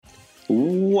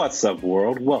What's up,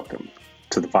 world? Welcome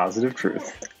to The Positive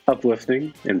Truth.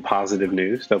 Uplifting and positive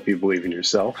news to help you believe in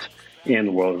yourself and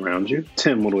the world around you.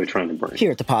 Tim, what are we trying to bring?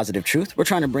 Here at The Positive Truth, we're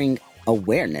trying to bring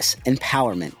awareness,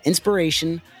 empowerment,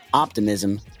 inspiration,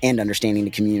 optimism, and understanding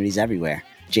to communities everywhere.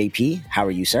 JP, how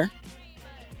are you, sir?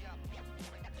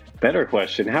 Better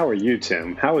question. How are you,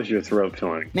 Tim? How is your throat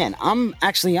feeling? Man, I'm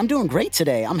doing great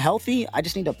today. I'm healthy. I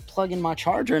just need to plug in my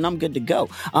charger and I'm good to go.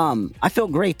 I feel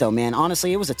great though, man.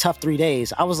 Honestly, it was a tough 3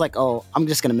 days. I was like, I'm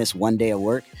just going to miss one day of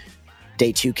work.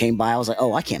 Day 2 came by. I was like,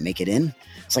 I can't make it in.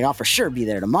 It's like, I'll for sure be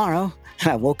there tomorrow.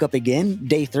 And I woke up again.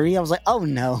 Day 3, I was like, oh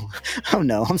no.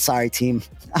 I'm sorry, team.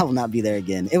 I will not be there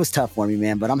again. It was tough for me,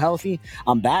 man, but I'm healthy.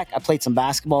 I'm back. I played some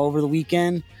basketball over the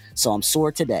weekend, so I'm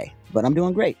sore today, but I'm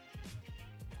doing great.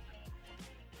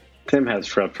 Tim had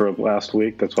strep throat last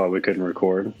week. That's why we couldn't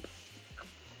record.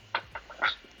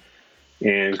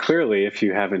 And clearly, if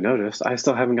you haven't noticed, I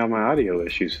still haven't got my audio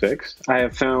issues fixed. I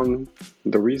have found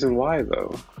the reason why,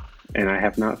 though, and I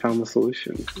have not found the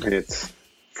solution. And it's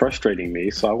frustrating me,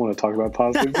 so I want to talk about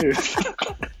positive news.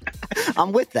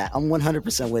 I'm with that. I'm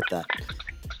 100% with that.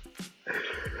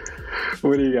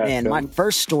 What do you got? And my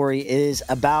first story is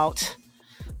about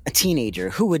a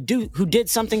teenager who did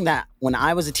something that when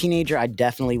I was a teenager, I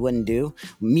definitely wouldn't do.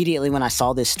 Immediately when I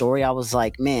saw this story, I was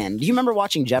like, man, do you remember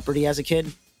watching Jeopardy as a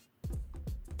kid?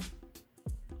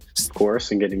 Of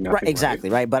course, and getting nothing right. Exactly,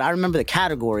 right. But I remember the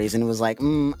categories, and it was like,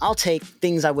 I'll take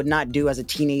things I would not do as a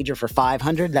teenager for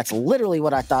 500. That's literally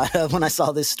what I thought of when I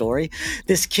saw this story.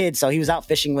 This kid, so he was out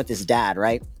fishing with his dad,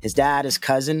 right? His dad, his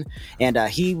cousin, and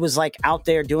he was like out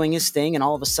there doing his thing, and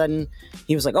all of a sudden,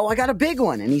 he was like, I got a big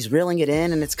one, and he's reeling it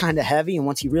in, and it's kind of heavy, and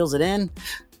once he reels it in,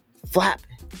 flap,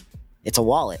 it's a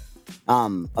wallet.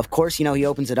 Of course, he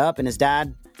opens it up, and his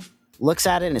dad looks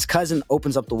at it, and his cousin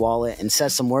opens up the wallet and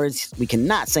says some words we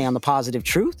cannot say on The Positive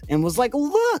Truth, and was like,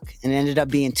 look, and it ended up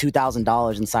being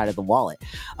 $2,000 inside of the wallet.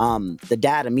 The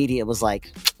dad immediately was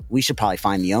like, we should probably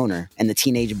find the owner. And the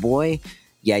teenage boy,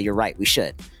 yeah, you're right, we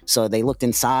should. So they looked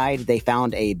inside, they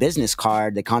found a business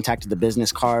card, they contacted the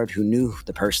business card who knew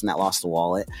the person that lost the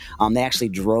wallet. They actually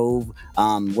drove,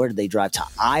 where did they drive? To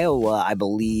Iowa, I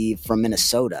believe, from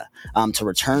Minnesota, to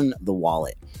return the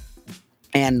wallet.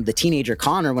 And the teenager,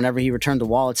 Connor, whenever he returned the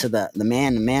wallet to the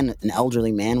man, an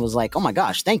elderly man, was like, oh my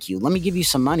gosh, thank you. Let me give you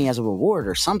some money as a reward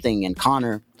or something. And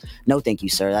Connor, no, thank you,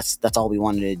 sir. That's all we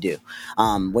wanted to do.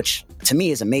 Which to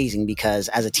me is amazing because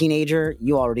as a teenager,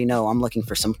 you already know I'm looking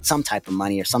for some type of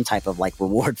money or some type of like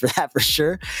reward for that for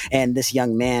sure. And this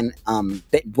young man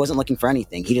wasn't looking for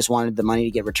anything. He just wanted the money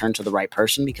to get returned to the right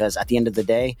person because at the end of the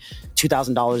day,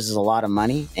 $2,000 is a lot of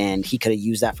money and he could have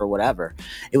used that for whatever.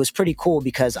 It was pretty cool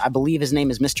because I believe his name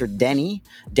is Mr. Denny.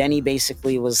 Denny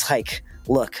basically was like,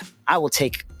 look, I will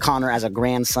take Connor as a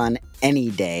grandson any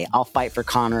day. I'll fight for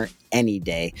Connor any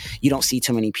day. You don't see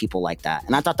too many people like that.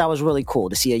 And I thought that was really cool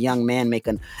to see a young man make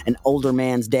an older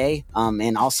man's day.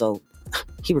 And also,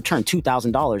 he returned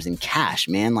 $2,000 in cash,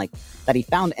 man, like that he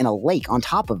found in a lake on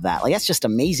top of that. Like, that's just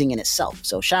amazing in itself.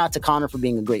 So shout out to Connor for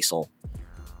being a great soul.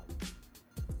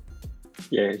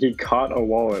 Yeah, he caught a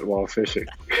wallet while fishing.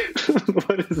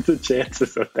 What is the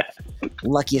chances of that?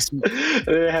 Luckiest.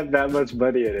 They have that much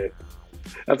money in it.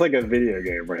 That's like a video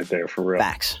game right there, for real.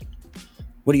 Facts.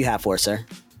 What do you have for us, sir?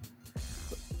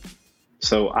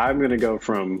 So I'm going to go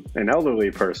from an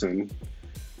elderly person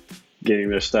getting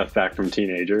their stuff back from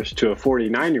teenagers to a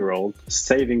 49-year-old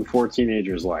saving 4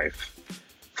 teenagers' life.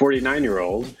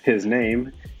 49-year-old, his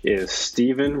name is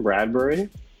Stephen Bradbury.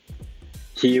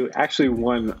 He actually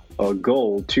won a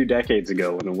gold 2 decades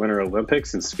ago in the Winter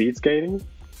Olympics in speed skating.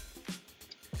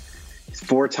 He's a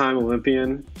 4-time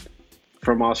Olympian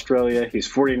from Australia. He's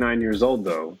 49 years old,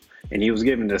 though. And he was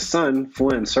giving his son,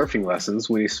 Flynn, surfing lessons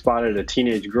when he spotted a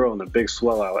teenage girl in the big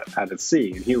swell out at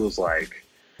sea. And he was like,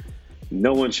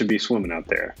 no one should be swimming out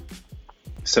there.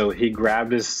 So he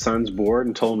grabbed his son's board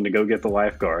and told him to go get the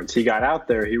lifeguards. He got out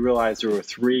there. He realized there were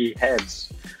 3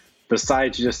 heads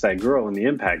besides just that girl in the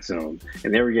impact zone.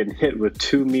 And they were getting hit with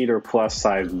 2-meter plus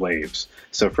sized waves.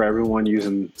 So for everyone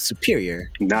using superior,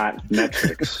 not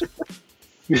metrics,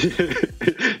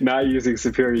 not using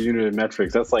superior unit of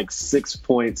metrics, that's like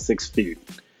 6.6 feet.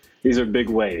 These are big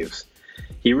waves.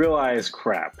 He realized,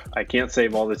 crap, I can't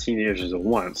save all the teenagers at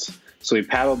once. So he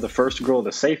paddled the first girl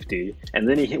to safety, and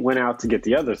then he went out to get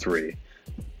the other 3.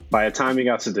 By the time he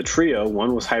got to the trio,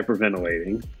 one was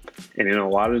hyperventilating and in a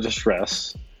lot of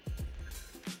distress.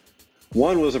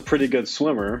 One was a pretty good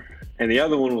swimmer, and the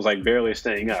other one was like barely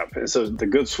staying up. And so the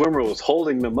good swimmer was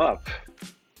holding them up.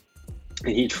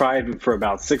 And he tried for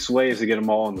about 6 waves to get them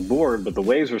all on the board, but the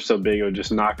waves were so big it was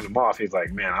just knocking them off. He's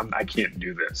like, man, I can't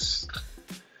do this.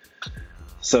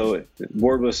 So the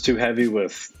board was too heavy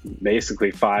with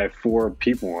basically 4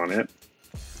 people on it,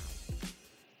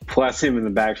 plus him in the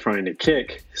back trying to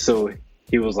kick. So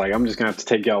he was like, I'm just going to have to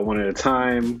take y'all one at a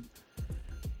time.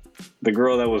 The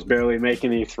girl that was barely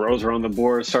making it, throws her on the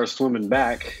board, starts swimming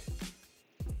back.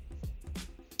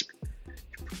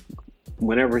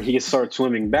 Whenever he starts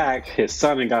swimming back, his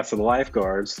son got to the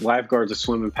lifeguards. Lifeguards are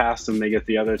swimming past him. They get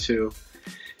the other 2.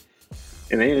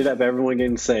 And they ended up everyone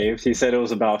getting saved. He said it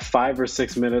was about 5 or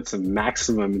 6 minutes of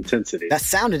maximum intensity. That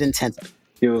sounded intense.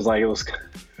 He was like, it's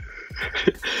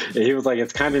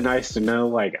kind of nice to know,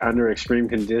 like, under extreme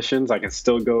conditions, I can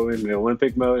still go in the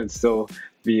Olympic mode and still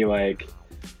be, like,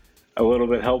 a little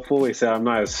bit helpful. He said, I'm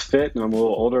not as fit and I'm a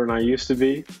little older than I used to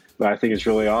be, but I think it's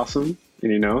really awesome. And,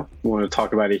 we want to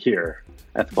talk about it here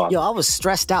at the bottom. Yo, I was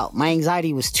stressed out. My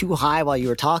anxiety was too high while you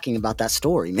were talking about that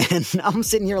story, man. I'm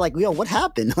sitting here like, yo, what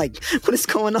happened? Like, what is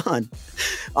going on?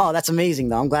 Oh, that's amazing,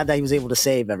 though. I'm glad that he was able to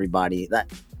save everybody. That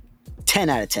 10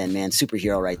 out of 10, man.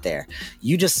 Superhero right there.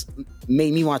 You just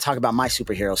made me want to talk about my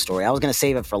superhero story. I was going to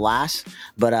save it for last,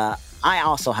 but I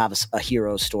also have a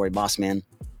hero story, boss man.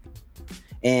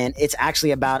 And it's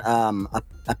actually about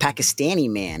a Pakistani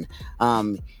man.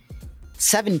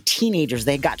 7 teenagers,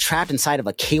 they got trapped inside of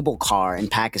a cable car in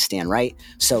Pakistan, right?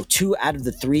 So 2 out of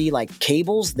the 3 like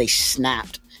cables, they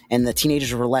snapped, and the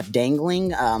teenagers were left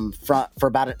dangling for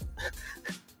about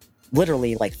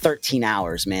literally like 13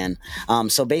 hours, man.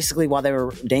 So basically, while they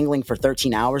were dangling for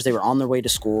 13 hours, they were on their way to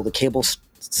school. The cable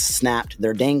snapped.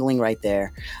 They're dangling right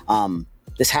there.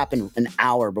 This happened an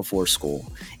hour before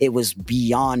school. It was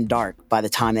beyond dark by the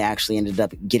time they actually ended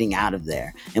up getting out of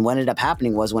there. And what ended up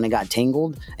happening was when it got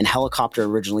tangled, a helicopter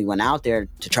originally went out there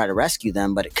to try to rescue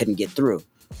them, but it couldn't get through.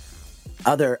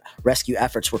 Other rescue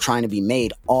efforts were trying to be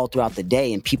made all throughout the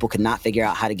day, and people could not figure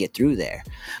out how to get through there.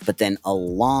 But then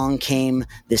along came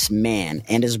this man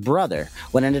and his brother.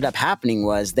 What ended up happening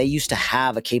was they used to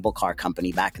have a cable car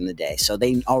company back in the day, so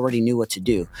they already knew what to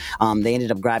do. They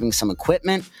ended up grabbing some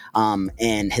equipment,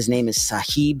 and his name is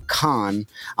Sahib Khan,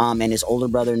 and his older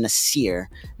brother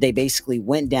Nasir. They basically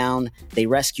went down, they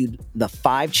rescued the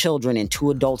 5 children and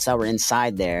 2 adults that were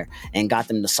inside there and got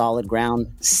them to solid ground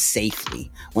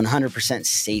safely, 100%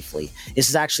 safely. This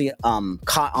is actually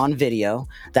caught on video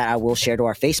that I will share to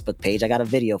our Facebook page. I got a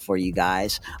video for you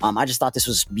guys. I just thought this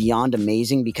was beyond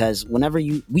amazing because whenever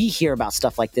we hear about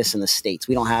stuff like this in the States,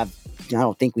 I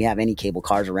don't think we have any cable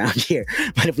cars around here,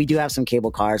 but if we do have some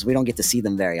cable cars, we don't get to see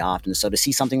them very often. So to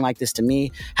see something like this, to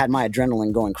me, had my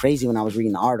adrenaline going crazy when I was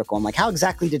reading the article. I'm like, how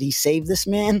exactly did he save this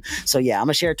man? So yeah, I'm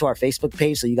gonna share it to our Facebook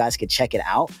page so you guys could check it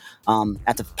out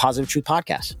at the Positive Truth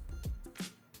Podcast.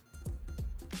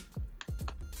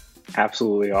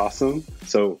 Absolutely awesome.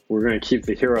 So we're going to keep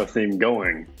the hero theme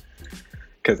going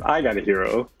because I got a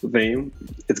hero theme.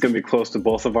 It's going to be close to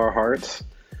both of our hearts.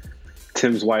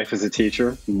 Tim's wife is a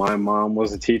teacher. My mom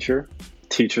was a teacher.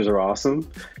 Teachers are awesome.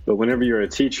 But whenever you're a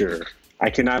teacher, I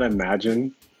cannot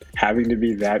imagine having to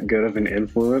be that good of an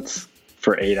influence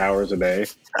for 8 hours a day.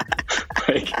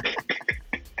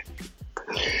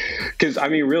 Because, I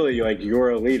mean, really, like,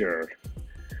 you're a leader.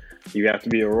 You have to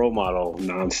be a role model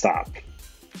nonstop.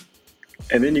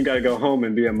 And then you got to go home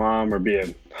and be a mom or be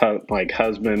a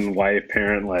husband, wife,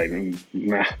 parent. Like,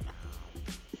 nah.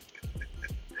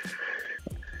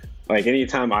 Like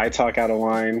anytime I talk out of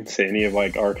line to any of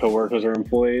like our coworkers or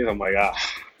employees, I'm like,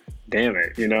 damn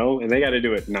it, And they got to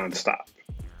do it nonstop.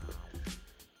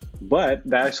 But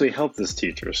that actually helped this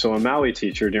teacher. So a Maui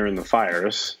teacher during the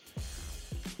fires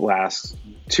last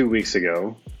 2 weeks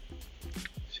ago.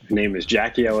 Her name is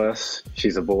Jackie Ellis.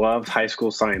 She's a beloved high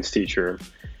school science teacher.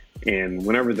 And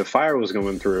whenever the fire was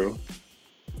going through,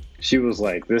 she was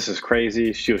like, this is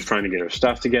crazy. She was trying to get her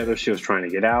stuff together. She was trying to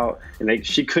get out, and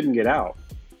she couldn't get out.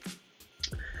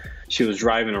 She was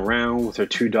driving around with her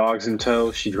 2 dogs in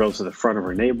tow. She drove to the front of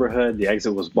her neighborhood. The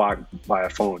exit was blocked by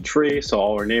a fallen tree, so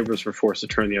all her neighbors were forced to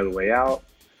turn the other way out.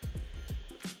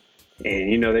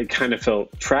 And, they kind of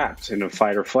felt trapped, and a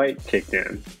fight or flight kicked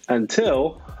in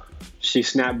until she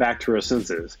snapped back to her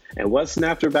senses. And what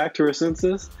snapped her back to her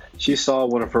senses? She saw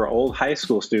one of her old high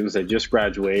school students that just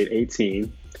graduated,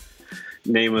 18.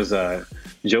 Name was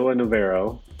Joa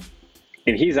Navarro.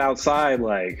 And he's outside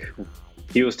like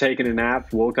he was taking a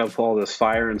nap, woke up to all this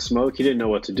fire and smoke. He didn't know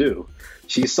what to do.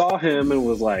 She saw him and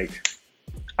was like,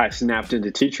 I snapped into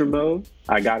teacher mode.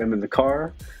 I got him in the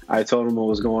car. I told him what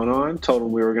was going on, told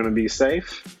him we were going to be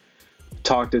safe,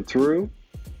 talked it through.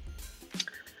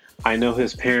 I know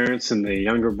his parents and his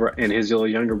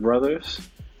younger brothers.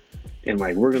 And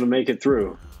like, we're going to make it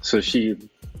through. So he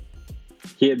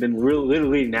had been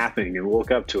literally napping and woke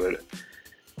up to it.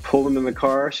 pulled him in the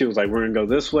car. She was like, we're going to go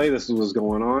this way. This is what's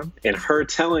going on. And her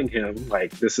telling him,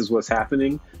 like, this is what's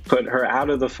happening, put her out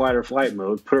of the fight or flight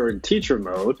mode, put her in teacher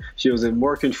mode. She was in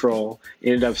more control,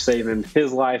 ended up saving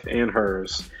his life and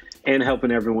hers, and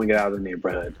helping everyone get out of the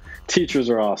neighborhood. Teachers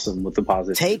are awesome with the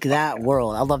positive. Take that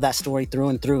world. I love that story through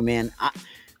and through, man.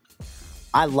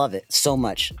 I love it so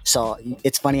much. So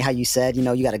it's funny how you said,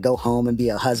 you got to go home and be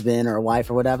a husband or a wife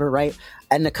or whatever, right?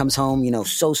 Edna comes home,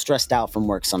 so stressed out from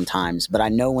work sometimes. But I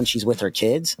know when she's with her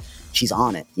kids, she's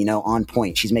on it, on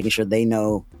point. She's making sure they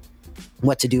know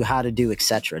what to do, how to do,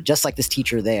 etc. Just like this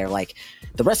teacher there, like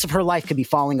the rest of her life could be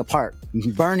falling apart,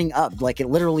 burning up like it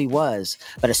literally was.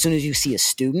 But as soon as you see a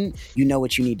student, you know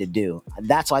what you need to do.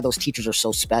 That's why those teachers are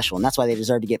so special. And that's why they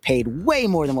deserve to get paid way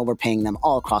more than what we're paying them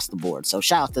all across the board. So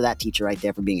shout out to that teacher right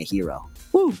there for being a hero.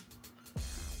 Woo!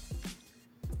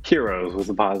 Heroes with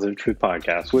the Positive Truth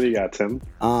Podcast. What do you got, Tim?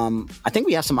 I think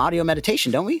we have some audio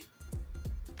meditation, don't we?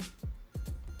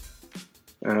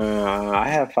 I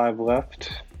have 5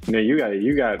 left. No, you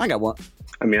got. I got one.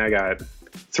 I mean, I got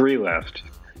 3 left.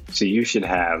 So you should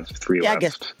have 3 left. I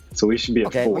guess. So we should be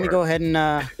at 4. Okay, let me go ahead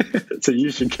and... So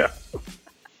you should go.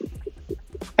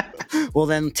 Well,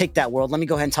 then take that world. Let me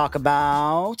go ahead and talk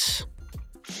about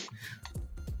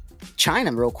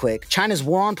China real quick. China's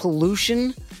war on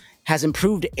pollution has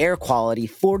improved air quality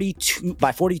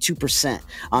by 42%.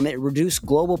 It reduced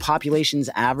global population's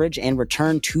average and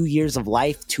returned 2 years of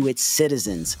life to its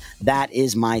citizens. That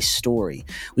is my story.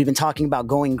 We've been talking about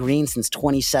going green since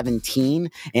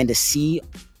 2017, and to see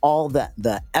all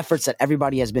the efforts that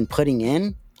everybody has been putting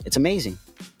in, it's amazing.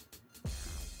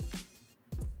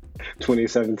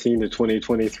 2017 to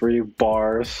 2023,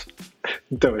 bars.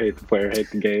 Don't hate the player,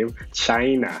 hate the game.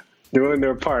 China doing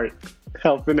their part.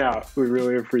 Helping out. We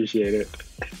really appreciate it.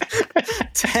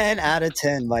 10 out of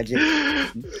 10, my G.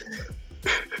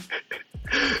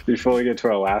 Before we get to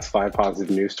our last 5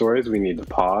 positive news stories, we need to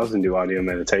pause and do audio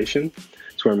meditation.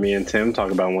 It's where me and Tim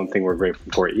talk about one thing we're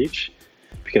grateful for each.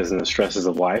 Because in the stresses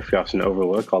of life, we often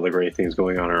overlook all the great things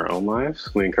going on in our own lives.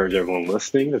 We encourage everyone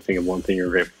listening to think of one thing you're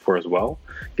grateful for as well.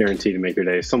 Guaranteed to make your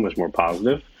day so much more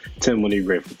positive. Tim, what are you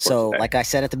grateful for So, today? like I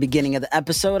said at the beginning of the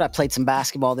episode, I played some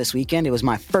basketball this weekend. It was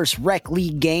my first rec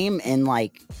league game in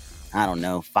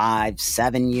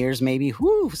 5-7 years maybe.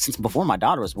 Since before my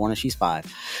daughter was born and she's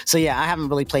 5. So yeah, I haven't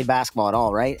really played basketball at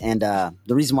all, right? And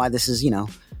the reason why this is,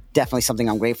 definitely something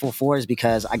I'm grateful for is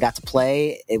because I got to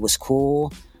play. It was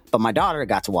cool. But my daughter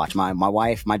got to watch. My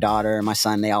wife, my daughter, and my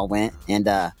son, they all went. And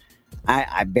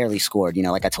I barely scored,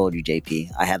 like I told you,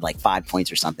 JP. I had 5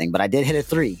 points or something. But I did hit a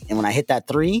 3. And when I hit that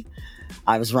 3,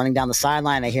 I was running down the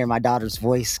sideline. I hear my daughter's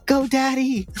voice, "Go,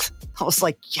 Daddy!" I was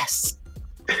like, yes.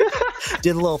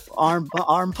 Did a little arm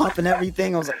pump and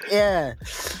everything. I was like, yeah.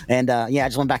 And I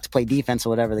just went back to play defense or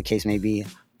whatever the case may be.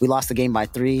 We lost the game by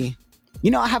 3.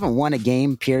 I haven't won a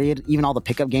game, period. Even all the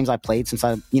pickup games I played since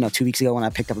 2 weeks ago when I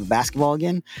picked up the basketball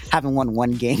again, haven't won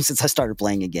one game since I started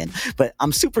playing again. But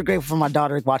I'm super grateful for my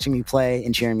daughter watching me play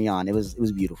and cheering me on. It was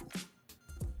beautiful.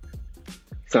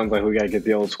 Sounds like we got to get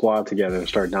the old squad together and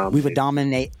start dominating. We would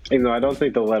dominate. Even though I don't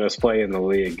think they'll let us play in the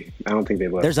league. I don't think they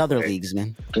let There's us other play. leagues,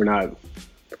 man. We're not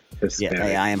Hispanic.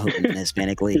 Yeah, I am hoping in the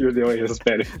Hispanic league. You're the only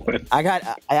Hispanic one.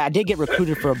 I did get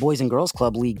recruited for a boys and girls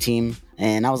club league team,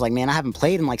 and I was like, man, I haven't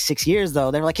played in 6 years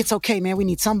though. They were like, it's okay, man, we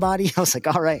need somebody. I was like,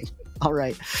 all right,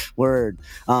 word.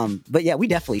 But yeah, we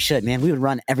definitely should, man. We would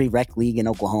run every rec league in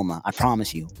Oklahoma. I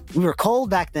promise you. We were cold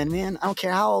back then, man. I don't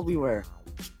care how old we were.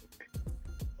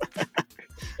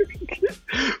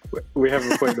 We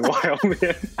haven't played in a while,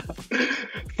 man.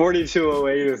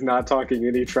 4208 is not talking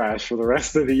any trash for the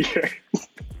rest of the year.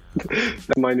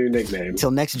 That's my new nickname.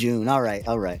 Till next June. All right.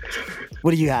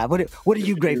 What do you have? What are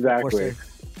you grateful for, sir?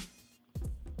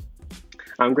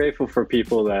 I'm grateful for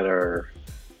people that are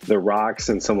the rocks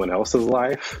in someone else's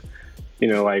life.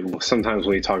 Sometimes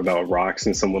when you talk about rocks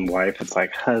in someone's life, it's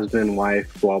like husband,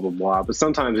 wife, blah, blah, blah. But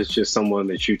sometimes it's just someone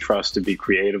that you trust to be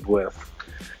creative with,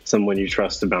 someone you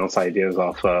trust to bounce ideas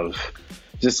off of,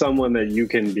 just someone that you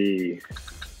can be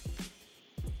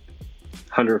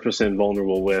 100%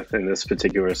 vulnerable with in this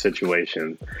particular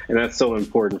situation. And that's so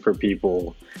important for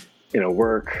people in a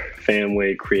work,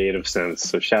 family, creative sense.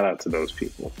 So shout out to those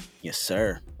people. Yes,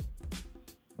 sir.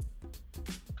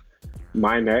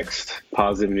 My next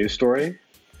positive news story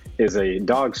is a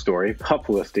dog story,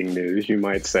 uplifting news, you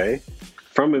might say,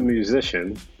 from a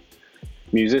musician.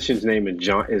 Musician's name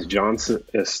is John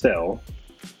Estelle.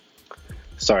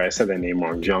 Sorry, I said that name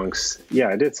wrong. Jonks. Yeah,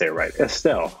 I did say it right.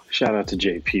 Estelle. Shout out to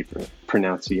JP for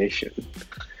pronunciation.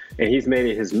 And he's made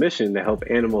it his mission to help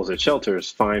animals at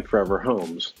shelters find forever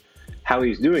homes. How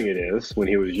he's doing it is, when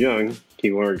he was young,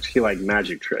 he liked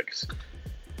magic tricks.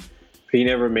 He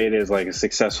never made it as like a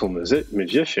successful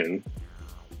magician.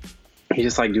 He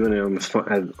just like doing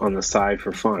it on the side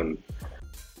for fun.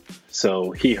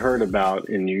 So he heard about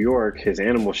in New York, his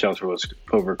animal shelter was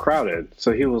overcrowded.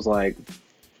 So he was like,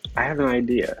 I have an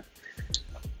idea.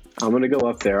 I'm going to go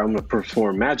up there. I'm going to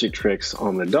perform magic tricks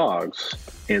on the dogs.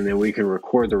 And then we can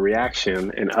record the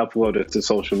reaction and upload it to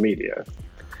social media.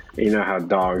 You know how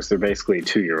dogs, they're basically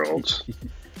 2-year-olds.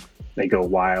 They go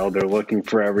wild. They're looking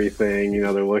for everything. You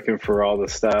know, they're looking for all the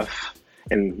stuff.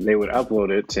 And they would upload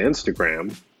it to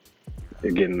Instagram.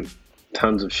 They're getting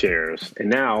tons of shares. And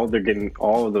now they're getting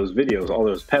all of those videos. All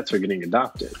those pets are getting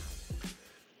adopted.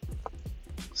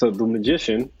 So the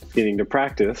magician is getting to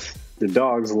practice. The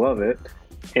dogs love it.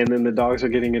 And then the dogs are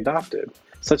getting adopted.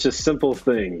 Such a simple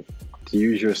thing to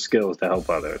use your skills to help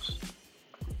others.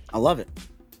 I love it.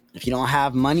 If you don't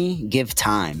have money, give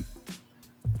time.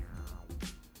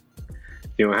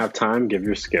 If you don't have time, give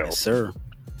your skills. Yes, sir.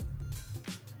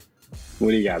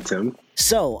 What do you got, Tim?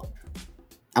 So,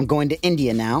 I'm going to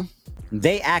India now.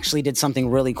 They actually did something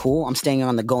really cool. I'm staying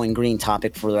on the going green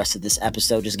topic for the rest of this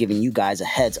episode, just giving you guys a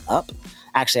heads up.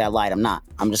 Actually, I lied. I'm not.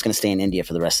 I'm just going to stay in India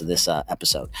for the rest of this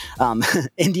episode.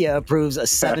 India approves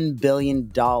 $7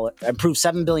 billion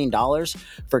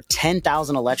for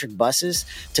 10,000 electric buses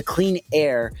to clean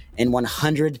air in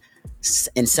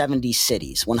 170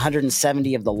 cities,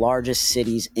 170 of the largest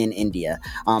cities in India.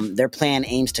 Their plan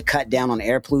aims to cut down on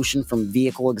air pollution from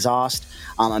vehicle exhaust.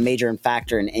 A major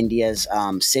factor in India's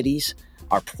cities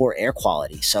are poor air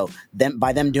quality. So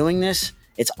by them doing this,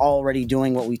 it's already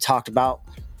doing what we talked about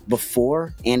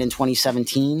before and in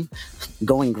 2017,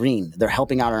 going green. They're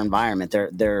helping out our environment.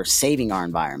 They're saving our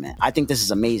environment. I think this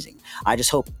is amazing. I just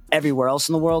hope everywhere else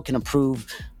in the world can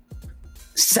approve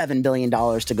 $7 billion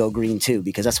to go green too,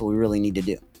 because that's what we really need to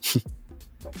do.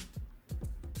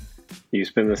 You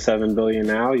spend the $7 billion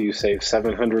now, you save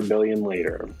 $700 billion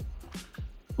later.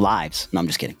 Lives. No, I'm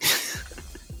just kidding.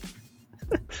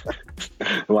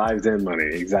 Lives and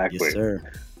money, exactly. Yes,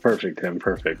 sir. Perfect, Tim,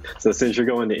 perfect. So since you're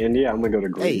going to India, I'm going to go to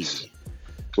Greece,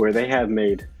 where they have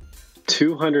made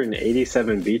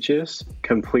 287 beaches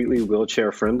completely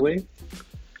wheelchair friendly.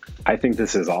 I think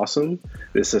this is awesome.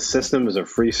 This system is a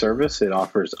free service. It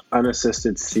offers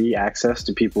unassisted sea access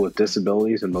to people with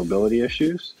disabilities and mobility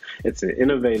issues. It's an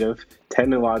innovative,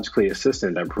 technologically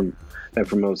assistant that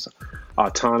promotes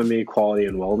autonomy, quality,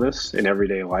 and wellness in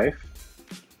everyday life.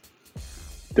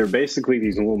 They're basically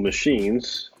these little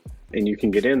machines, and you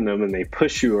can get in them, and they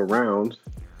push you around,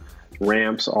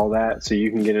 ramps, all that, so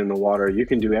you can get in the water. You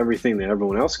can do everything that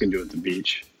everyone else can do at the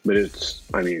beach, but it's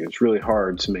really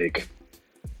hard to make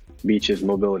beaches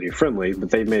mobility friendly,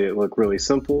 but they made it look really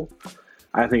simple.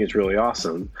 I think it's really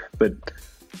awesome. But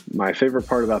my favorite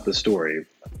part about the story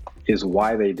is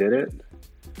why they did it.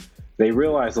 They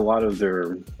realized a lot of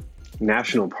their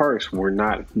national parks were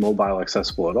not mobile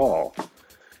accessible at all.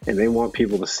 And they want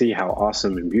people to see how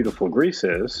awesome and beautiful Greece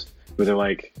is. But they're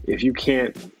like, if you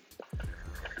can't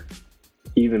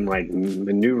even like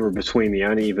maneuver between the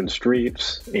uneven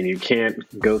streets, and you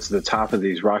can't go to the top of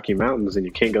these rocky mountains, and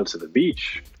you can't go to the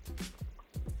beach,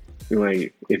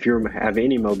 like if you have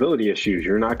any mobility issues,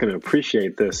 you're not going to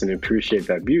appreciate this and appreciate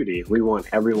that beauty. We want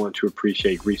everyone to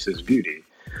appreciate Greece's beauty.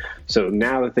 So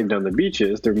now that they've done the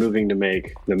beaches, they're moving to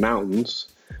make the mountains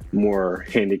more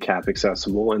handicap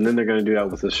accessible, and then they're going to do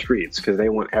that with the streets, because they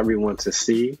want everyone to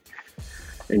see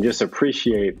and just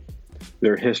appreciate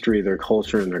their history, their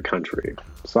culture, and their country.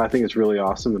 So I think it's really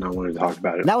awesome, and I wanted to talk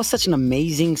about it. That was such an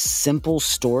amazing, simple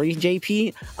story,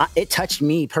 JP. It touched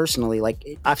me personally.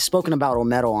 Like, I've spoken about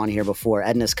Omero on here before,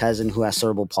 Edna's cousin who has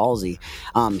cerebral palsy.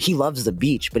 He loves the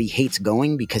beach, but he hates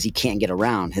going because he can't get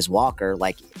around. His walker,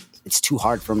 like, it's too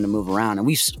hard for him to move around. And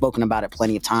we've spoken about it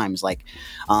plenty of times. Like,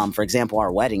 for example,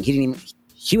 our wedding,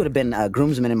 he would have been a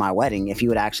groomsman in my wedding if he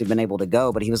would have actually been able to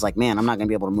go, but he was like, man, I'm not going to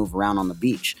be able to move around on the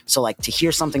beach. So like, to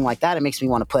hear something like that, it makes me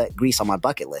want to put Greece on my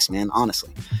bucket list, man.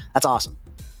 Honestly, that's awesome.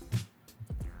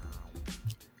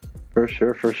 For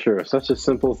sure. Such a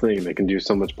simple thing that can do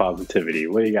so much positivity.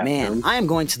 What do you got, man? Tom? I am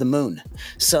going to the moon.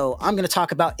 So I'm going to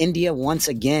talk about India once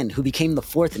again, who became the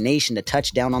 4th nation to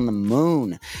touch down on the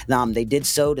moon. They did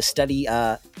so to study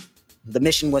the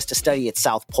mission was to study its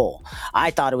South Pole.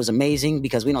 I thought it was amazing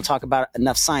because we don't talk about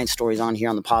enough science stories on here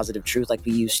on The Positive Truth like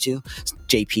we used to.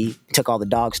 JP took all the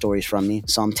dog stories from me,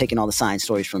 so I'm taking all the science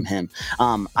stories from him.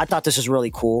 I thought this was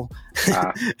really cool.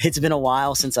 It's been a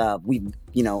while since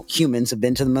humans have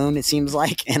been to the moon, it seems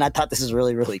like, and I thought this is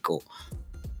really, really cool.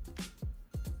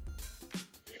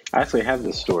 I actually have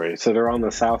this story. So they're on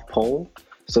the South Pole.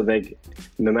 So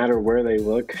no matter where they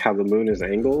look, how the moon is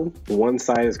angled, one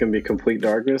side is going to be complete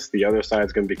darkness, the other side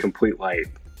is going to be complete light.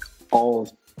 All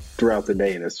throughout the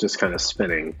day, and it's just kind of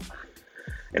spinning.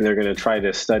 And they're going to try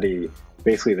to study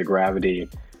basically the gravity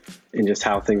and just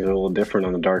how things are a little different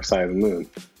on the dark side of the moon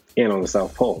and on the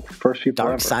South Pole. First people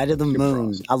Dark ever. Side of the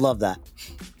Moon. I love that.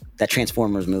 That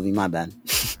Transformers movie, my bad.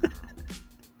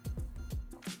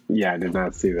 Yeah, I did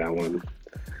not see that one.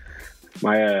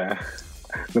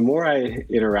 The more I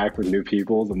interact with new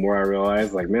people, the more I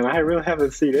realize, like, man, I really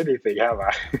haven't seen anything, have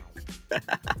I?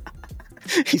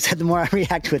 He said the more I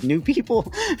react with new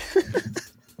people.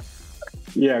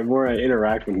 Yeah, the more I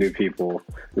interact with new people,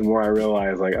 the more I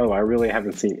realize, like, oh, I really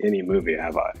haven't seen any movie,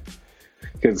 have I?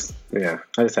 Because, yeah,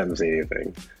 I just haven't seen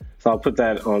anything. So I'll put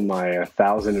that on my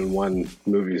 1,001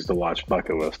 movies to watch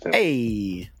bucket list.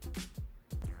 Hey.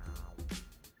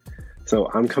 So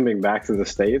I'm coming back to the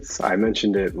States. I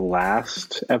mentioned it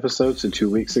last episode, so 2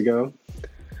 weeks ago,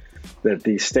 that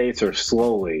the states are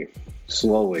slowly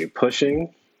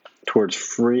pushing towards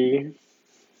free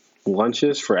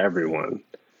lunches for everyone.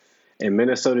 And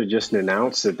Minnesota just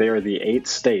announced that they are the 8th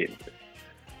state.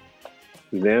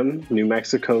 Them, New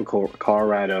Mexico,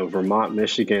 Colorado, Vermont,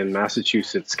 Michigan,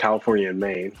 Massachusetts, California, and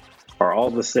Maine are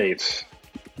all the states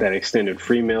that extended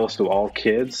free meals to all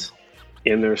kids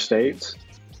in their states.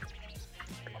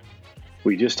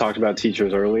 We just talked about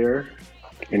teachers earlier.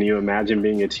 Can you imagine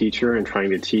being a teacher and trying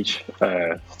to teach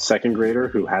a second grader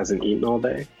who hasn't eaten all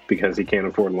day because he can't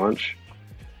afford lunch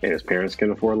and his parents can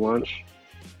afford lunch?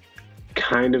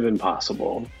 Kind of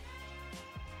impossible.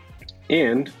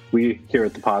 And we here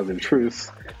at The Positive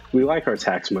Truth, we like our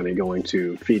tax money going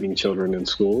to feeding children in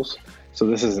schools. So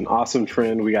this is an awesome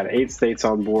trend. We got 8 states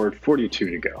on board, 42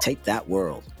 to go. Take that,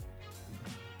 world.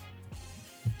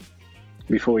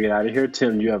 Before we get out of here,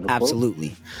 Tim, do you have a quote?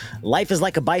 Absolutely. Life is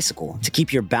like a bicycle. To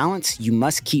keep your balance, you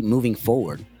must keep moving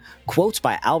forward. Quotes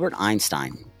by Albert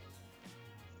Einstein.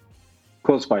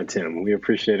 Quotes by Tim. We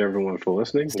appreciate everyone for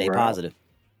listening. Stay We're out. positive.